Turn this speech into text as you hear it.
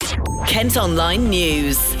Kent Online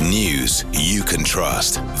News. News you can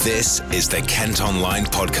trust. This is the Kent Online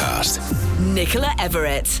Podcast. Nicola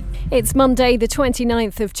Everett. It's Monday, the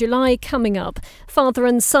 29th of July, coming up. Father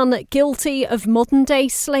and son guilty of modern-day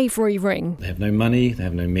slavery ring. They have no money, they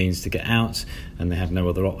have no means to get out, and they have no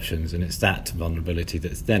other options. And it's that vulnerability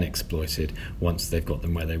that's then exploited once they've got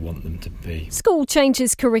them where they want them to be. School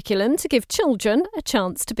changes curriculum to give children a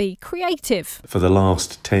chance to be creative. For the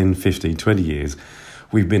last 10, 15, 20 years,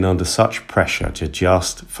 we've been under such pressure to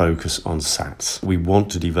just focus on SATs. We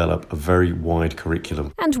want to develop a very wide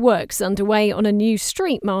curriculum. And work's underway on a new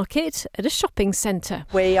street market at a shopping centre.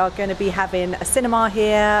 We are going to be having a cinema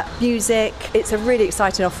here, music. It's a really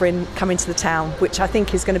exciting offering coming to the town, which I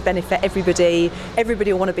think is going to benefit everybody.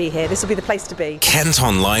 Everybody will want to be here. This will be the place to be. Kent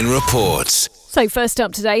Online reports. So first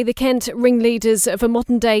up today, the Kent ringleaders of a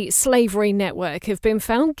modern-day slavery network have been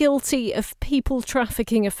found guilty of people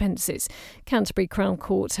trafficking offences. Canterbury Crown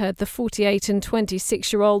Court heard the 48 and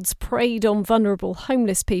 26-year-olds preyed on vulnerable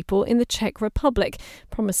homeless people in the Czech Republic,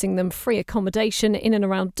 promising them free accommodation in and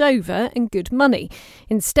around Dover and good money.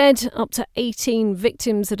 Instead, up to 18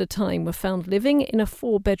 victims at a time were found living in a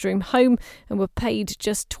 4-bedroom home and were paid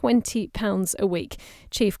just £20 a week.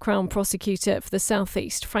 Chief Crown Prosecutor for the South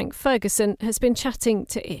East, Frank Ferguson, has been chatting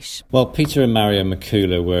to Ish. Well, Peter and Mario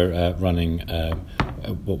Makula were running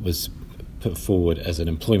what was put forward as an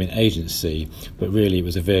employment agency, but really it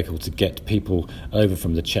was a vehicle to get people over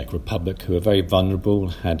from the Czech Republic who are very vulnerable,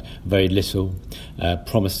 had very little,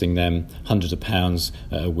 promising them hundreds of pounds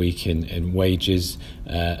a week in wages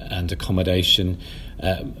and accommodation.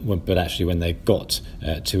 But actually when they got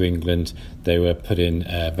to England, they were put in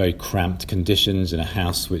very cramped conditions in a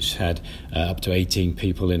house which had up to 18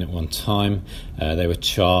 people in at one time. They were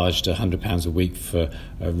charged £100 a week for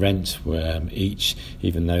rent each,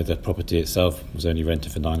 even though the property itself was only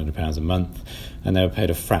rented for £900 a month. And they were paid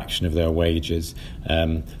a fraction of their wages.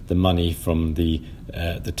 The money from the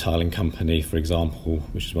tiling company, for example,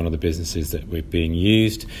 which is one of the businesses that were being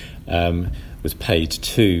used, was paid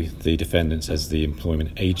to the defendants as the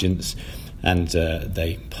employment agents, and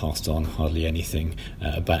they passed on hardly anything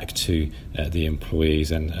back to the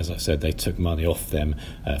employees. And as I said, they took money off them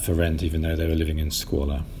for rent, even though they were living in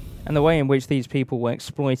squalor. And the way in which these people were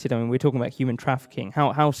exploited, I mean, we're talking about human trafficking.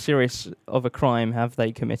 How serious of a crime have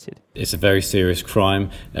they committed? It's a very serious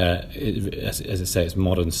crime. As I say, it's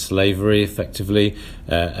modern slavery, effectively,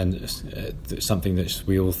 and something that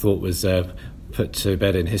we all thought was put to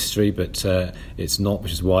bed in history, but it's not,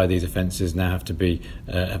 which is why these offences now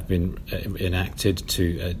have been enacted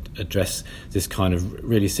to address this kind of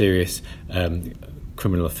really serious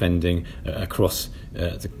criminal offending across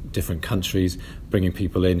the different countries, bringing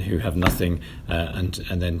people in who have nothing and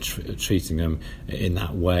then treating them in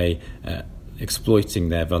that way, exploiting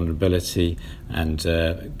their vulnerability and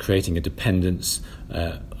creating a dependence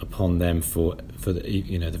upon them for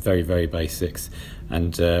the very, very basics,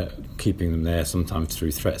 and keeping them there sometimes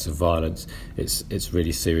through threats of violence. It's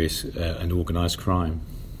really serious and organised crime.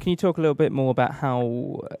 Can you talk a little bit more about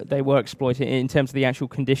how they were exploited in terms of the actual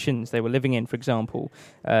conditions they were living in, for example?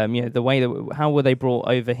 The way how were they brought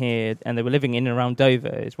over here, and they were living in and around Dover,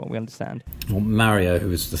 is what we understand. Well, Mario, who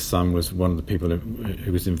was the son, was one of the people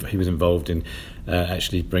who was involved in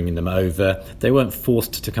actually bringing them over. They weren't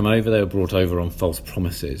forced to come over; they were brought over on false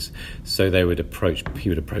promises. So he would approach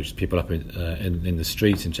people up in the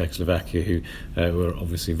street in Czechoslovakia who were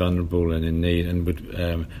obviously vulnerable and in need, and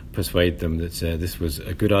would persuade them that this was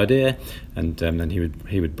a good idea, and then he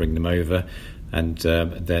would bring them over, and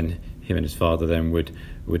then him and his father then would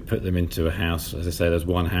put them into a house. As I say, there's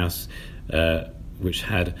one house which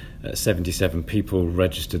had 77 people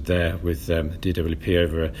registered there with DWP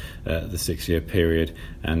over the 6-year period,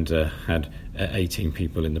 and had 18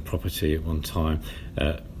 people in the property at one time.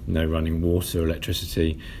 No running water,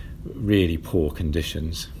 electricity, really poor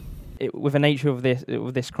conditions. With the nature of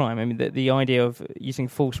this crime, I mean, the idea of using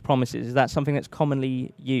false promises, is that something that's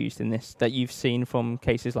commonly used in this, that you've seen from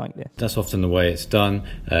cases like this? That's often the way it's done,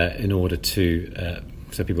 in order to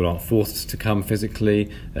so people aren't forced to come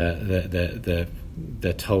physically.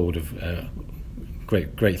 They're told of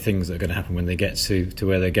great things that are going to happen when they get to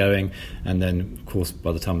where they're going, and then of course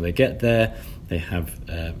by the time they get there, they have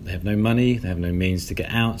no money, they have no means to get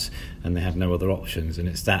out, and they have no other options. And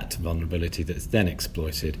it's that vulnerability that's then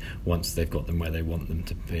exploited once they've got them where they want them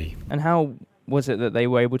to be. And how was it that they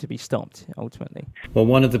were able to be stopped ultimately? Well,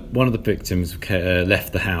 one of the victims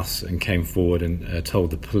left the house and came forward and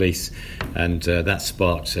told the police, and that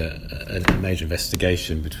sparked a major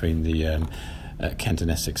investigation between the Kent and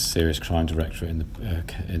Essex Serious Crime Directorate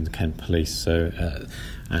in the Kent Police. So,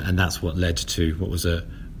 and that's what led to what was a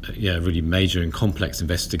really major and complex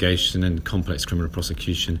investigation and complex criminal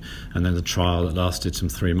prosecution, and then the trial that lasted some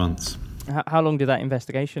 3 months. How long did that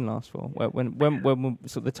investigation last for? When was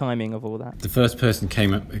sort of the timing of all that? The first person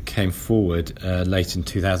came forward late in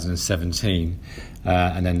 2017,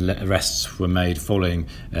 and then arrests were made following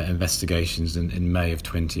investigations in May of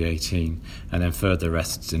 2018, and then further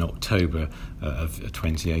arrests in October of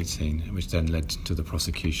 2018, which then led to the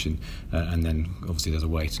prosecution, and then obviously there's a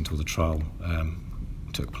wait until the trial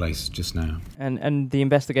took place just now. And the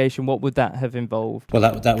investigation, what would that have involved? Well,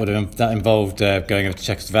 that involved going over to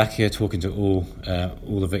Czechoslovakia, talking to all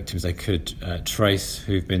the victims they could trace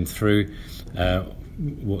who've been through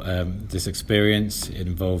this experience. It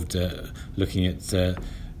involved looking at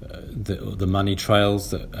the money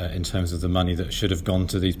trails that, in terms of the money that should have gone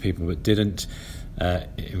to these people but didn't.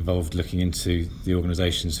 It involved looking into the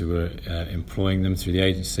organisations who were employing them through the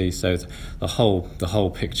agency. So the whole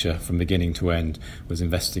picture from beginning to end was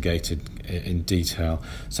investigated in detail,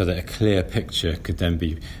 so that a clear picture could then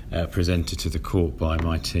be presented to the court by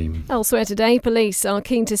my team. Elsewhere today, police are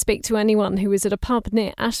keen to speak to anyone who was at a pub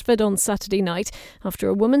near Ashford on Saturday night after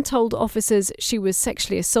a woman told officers she was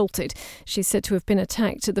sexually assaulted. She's said to have been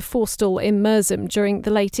attacked at the Forstall in Merstham during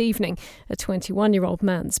the late evening. A 21-year-old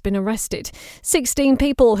man's been arrested. 16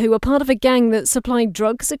 people who were part of a gang that supplied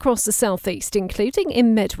drugs across the southeast, including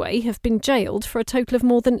in Medway, have been jailed for a total of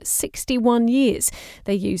more than 61 years.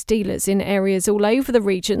 They used dealers in areas all over the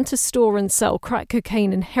region to store and sell crack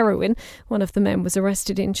cocaine and heroin. One of the men was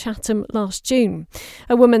arrested in Chatham last June.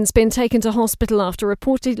 A woman's been taken to hospital after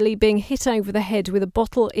reportedly being hit over the head with a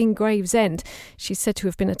bottle in Gravesend. She's said to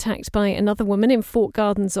have been attacked by another woman in Fort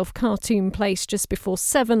Gardens off Khartoum Place just before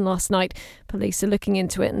 7 last night. Police are looking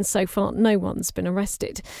into it, and so far no one's been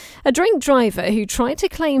arrested. A drink driver who tried to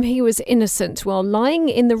claim he was innocent while lying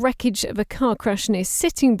in the wreckage of a car crash near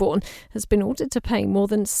Sittingbourne has been ordered to pay more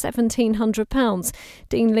than £1,700.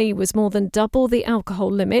 Dean Lee was more than double the alcohol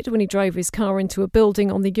limit when he drove his car into a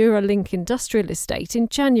building on the Eurolink industrial estate in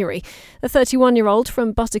January. The 31-year-old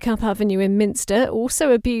from Buttercup Avenue in Minster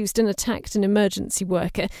also abused and attacked an emergency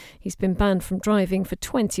worker. He's been banned from driving for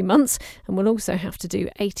 20 months and will also have to do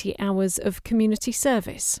 80 hours of community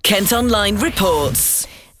service. Kent Online reports.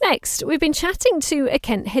 Next, we've been chatting to a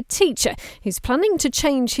Kent head teacher who's planning to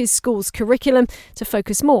change his school's curriculum to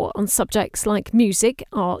focus more on subjects like music,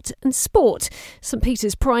 art and sport. St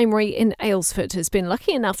Peter's Primary in Aylesford has been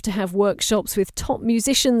lucky enough to have workshops with top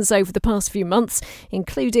musicians over the past few months,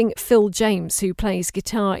 including Phil James, who plays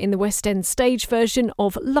guitar in the West End stage version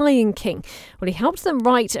of Lion King. Well, he helped them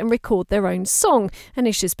write and record their own song, and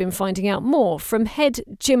Isha's been finding out more from head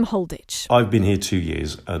Jim Holditch. I've been here 2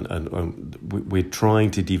 years, and we're trying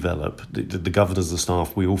to develop, the governors, the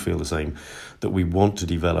staff, we all feel the same, that we want to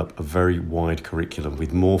develop a very wide curriculum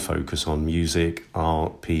with more focus on music,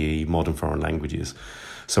 art, PE, modern foreign languages.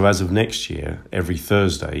 So as of next year, every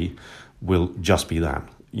Thursday will just be that.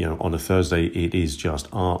 You know, on a Thursday, it is just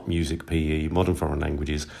art, music, PE, modern foreign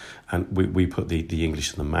languages, and we put the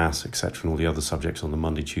English and the maths, etc., and all the other subjects on the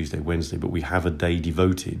Monday, Tuesday, Wednesday, but we have a day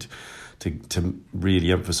devoted to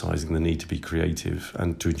really emphasising the need to be creative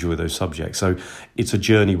and to enjoy those subjects. So it's a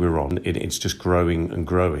journey we're on. It's just growing and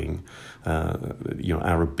growing,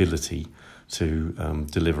 our ability to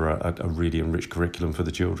deliver a really enriched curriculum for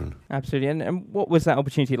the children. Absolutely. And what was that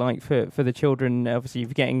opportunity like for the children? Obviously, you're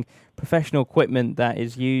getting professional equipment that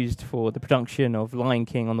is used for the production of Lion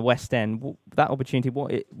King on the West End. That opportunity,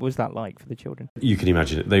 what was that like for the children? You can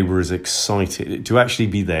imagine it. They were as excited to actually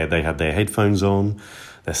be there. They had their headphones on.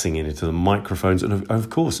 They're singing into the microphones, and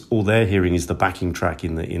of course, all they're hearing is the backing track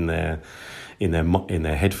in their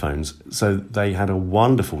headphones. So they had a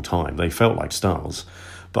wonderful time. They felt like stars.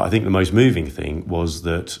 But I think the most moving thing was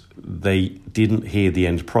that they didn't hear the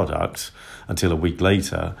end product until a week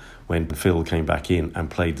later when Phil came back in and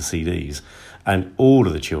played the CDs. And all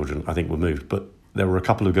of the children, I think, were moved. But there were a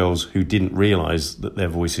couple of girls who didn't realise that their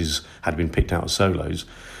voices had been picked out as solos.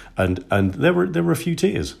 And there were a few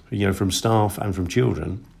tears, from staff and from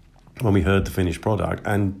children when we heard the finished product,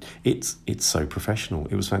 and it's so professional.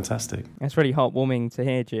 It was fantastic. It's really heartwarming to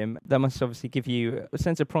hear, Jim. That must obviously give you a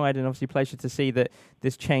sense of pride and obviously pleasure to see that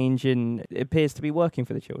this change appears to be working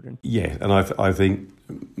for the children. Yeah, and I think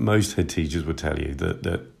most head teachers would tell you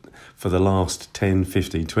that for the last 10,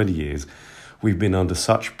 15, 20 years, we've been under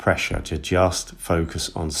such pressure to just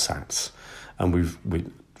focus on SATs, and we've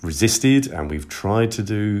resisted and we've tried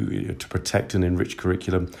to protect and enrich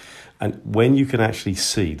curriculum. And when you can actually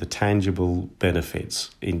see the tangible benefits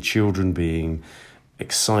in children being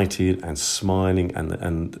excited and smiling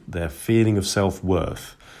and their feeling of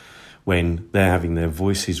self-worth when they're having their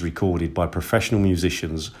voices recorded by professional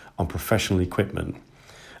musicians on professional equipment,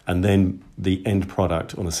 and then the end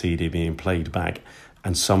product on a CD being played back,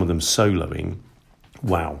 and some of them soloing.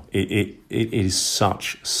 Wow, it is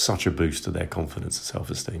such a boost to their confidence and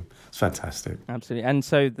self-esteem. It's fantastic. Absolutely. And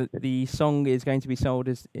so the song is going to be sold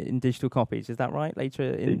in digital copies, is that right? Later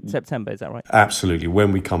in September, is that right? Absolutely.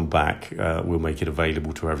 When we come back, we'll make it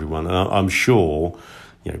available to everyone. And I'm sure,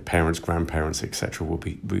 parents, grandparents, etc. will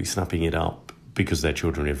be snapping it up because their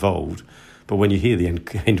children are involved. But when you hear the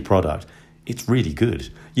end product, it's really good.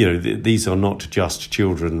 These are not just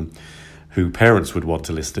children who parents would want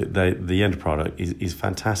to listen to. The end product is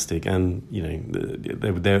fantastic, and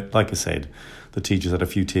they're like I said, the teachers had a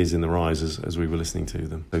few tears in their eyes as we were listening to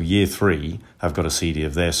them. So Year 3 have got a CD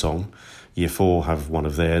of their song, Year 4 have one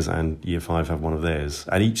of theirs, and Year 5 have one of theirs.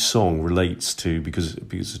 And each song relates to, because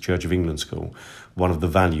it's a Church of England school, one of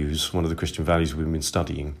the Christian values we've been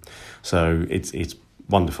studying. So it's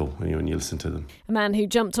wonderful when you listen to them. A man who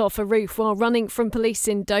jumped off a roof while running from police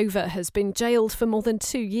in Dover has been jailed for more than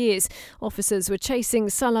 2 years. Officers were chasing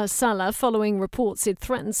Salah following reports he'd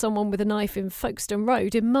threatened someone with a knife in Folkestone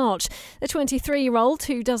Road in March. The 23-year-old,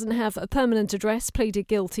 who doesn't have a permanent address, pleaded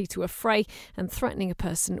guilty to affray and threatening a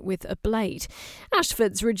person with a blade.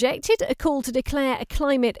 Ashford's rejected a call to declare a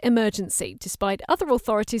climate emergency, despite other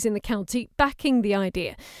authorities in the county backing the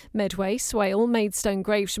idea. Medway, Swale, Maidstone,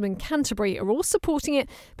 Gravesham and Canterbury are all supporting it,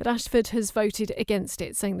 but Ashford has voted against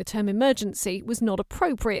it, saying the term emergency was not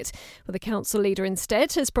appropriate. Well, the council leader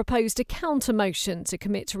instead has proposed a counter-motion to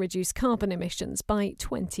commit to reduce carbon emissions by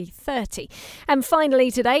 2030. And finally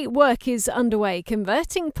today, work is underway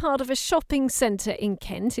converting part of a shopping centre in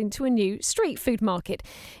Kent into a new street food market.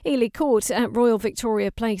 Ely Court at Royal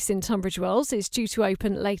Victoria Place in Tunbridge Wells is due to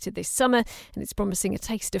open later this summer, and it's promising a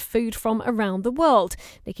taste of food from around the world.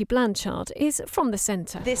 Nikki Blanchard is from the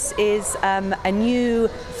centre. This is a new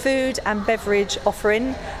food and beverage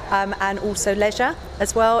offering, and also leisure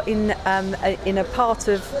as well in a part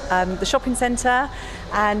of the shopping centre,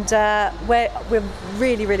 and we're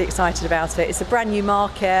really excited about it. It's a brand new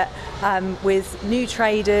market with new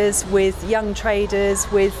traders, with young traders,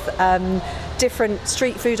 with different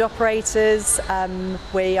street food operators.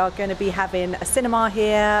 We are going to be having a cinema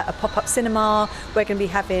here, a pop-up cinema. We're going to be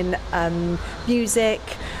having music.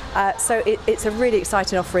 So it's a really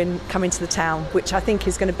exciting offering coming to the town, which I think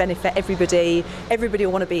is going to benefit everybody. Everybody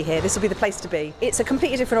will want to be here. This will be the place to be. It's a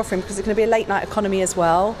completely different offering because it's going to be a late night economy as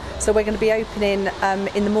well. So we're going to be opening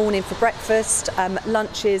in the morning for breakfast,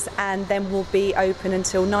 lunches, and then we'll be open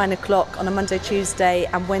until 9 o'clock on a Monday, Tuesday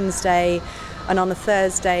and Wednesday, and on a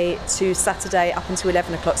Thursday to Saturday up until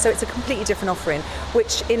 11 o'clock. So it's a completely different offering,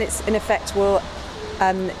 which in effect will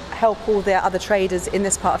help all the other traders in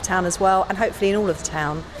this part of town as well, and hopefully in all of the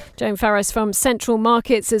town. Joan Farris from Central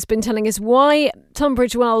Markets has been telling us why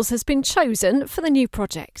Tunbridge Wells has been chosen for the new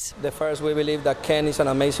project. First, we believe that Kent is an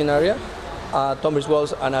amazing area. Tunbridge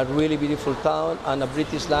Wells and a really beautiful town, and a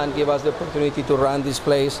British land give us the opportunity to run this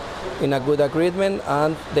place in a good agreement,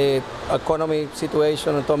 and the economic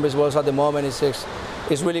situation in Tunbridge Wells at the moment is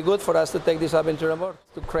really good for us to take this adventure on board,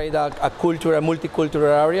 to create a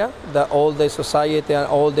multicultural area that all the society and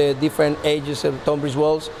all the different ages of Tunbridge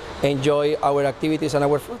Wells enjoy our activities and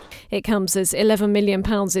our food. It comes as £11 million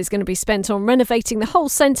is going to be spent on renovating the whole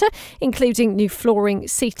centre, including new flooring,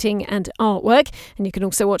 seating and artwork. And you can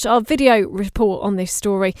also watch our video report on this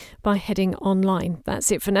story by heading online.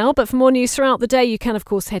 That's it for now, but for more news throughout the day, you can of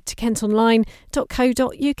course head to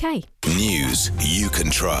kentonline.co.uk. News you can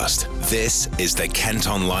trust. This is the Kent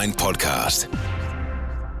Online Podcast.